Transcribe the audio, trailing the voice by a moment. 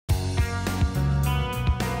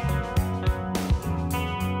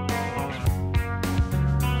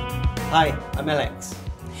Hi, I'm Alex.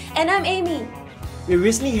 And I'm Amy. We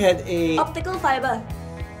recently had a Optical Fibre.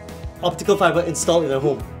 optical fiber installed in our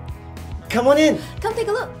home. Come on in! Come take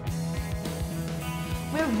a look.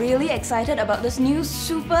 We're really excited about this new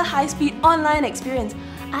super high-speed online experience.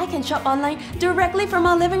 I can shop online directly from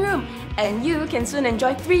our living room, and you can soon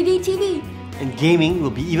enjoy 3D TV. And gaming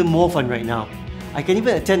will be even more fun right now. I can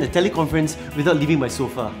even attend a teleconference without leaving my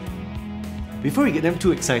sofa. Before we get them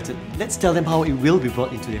too excited, let's tell them how it will be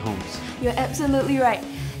brought into their homes. You're absolutely right.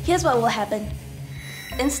 Here's what will happen.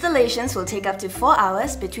 Installations will take up to 4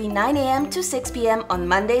 hours between 9 AM to 6 PM on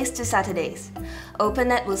Mondays to Saturdays.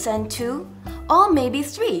 OpenNet will send 2 or maybe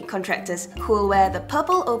 3 contractors who will wear the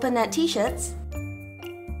purple OpenNet t-shirts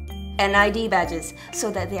and ID badges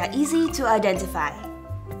so that they are easy to identify.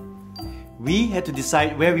 We had to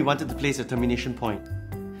decide where we wanted to place a termination point.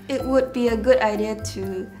 It would be a good idea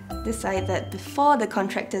to decide that before the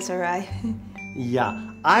contractors arrive. Yeah,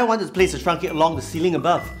 I wanted to place a trunking along the ceiling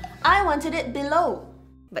above. I wanted it below.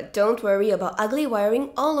 But don't worry about ugly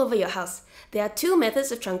wiring all over your house. There are 2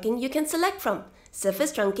 methods of trunking you can select from: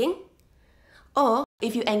 surface trunking, or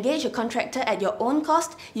if you engage a contractor at your own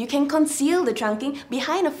cost, you can conceal the trunking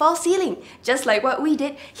behind a false ceiling, just like what we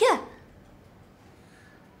did here.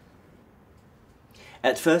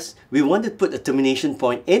 At first, we wanted to put a termination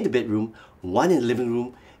point in the bedroom, one in the living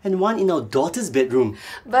room, and one in our daughter's bedroom.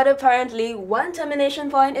 But apparently, 1 termination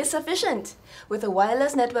point is sufficient. With a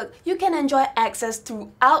wireless network, you can enjoy access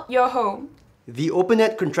throughout your home. The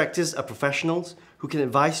OpenNet contractors are professionals who can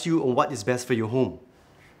advise you on what is best for your home.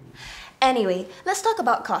 Anyway, let's talk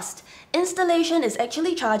about cost. Installation is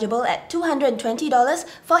actually chargeable at $220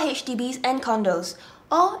 for HDBs and condos.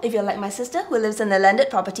 Or, if you're like my sister who lives in a landed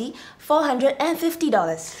property,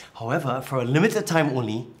 $450. However, for a limited time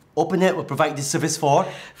only, OpenNet will provide this service for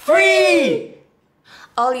free!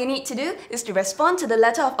 All you need to do is to respond to the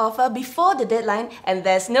letter of offer before the deadline, and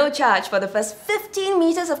there's no charge for the first 15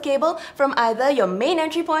 meters of cable from either your main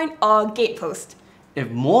entry point or gate post.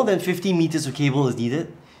 If more than 50 meters of cable is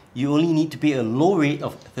needed, you only need to pay a low rate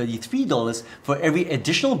of $33 for every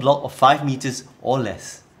additional block of 5 meters or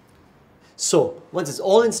less. So, once it's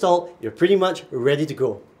all installed, you're pretty much ready to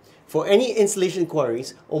go. For any installation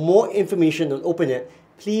inquiries or more information on OpenNet,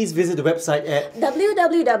 please visit the website at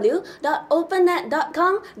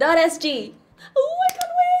www.opennet.com.sg. Oh, I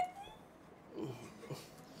can't wait!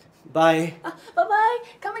 Bye. Bye-bye.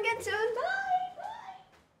 Come again soon. Bye!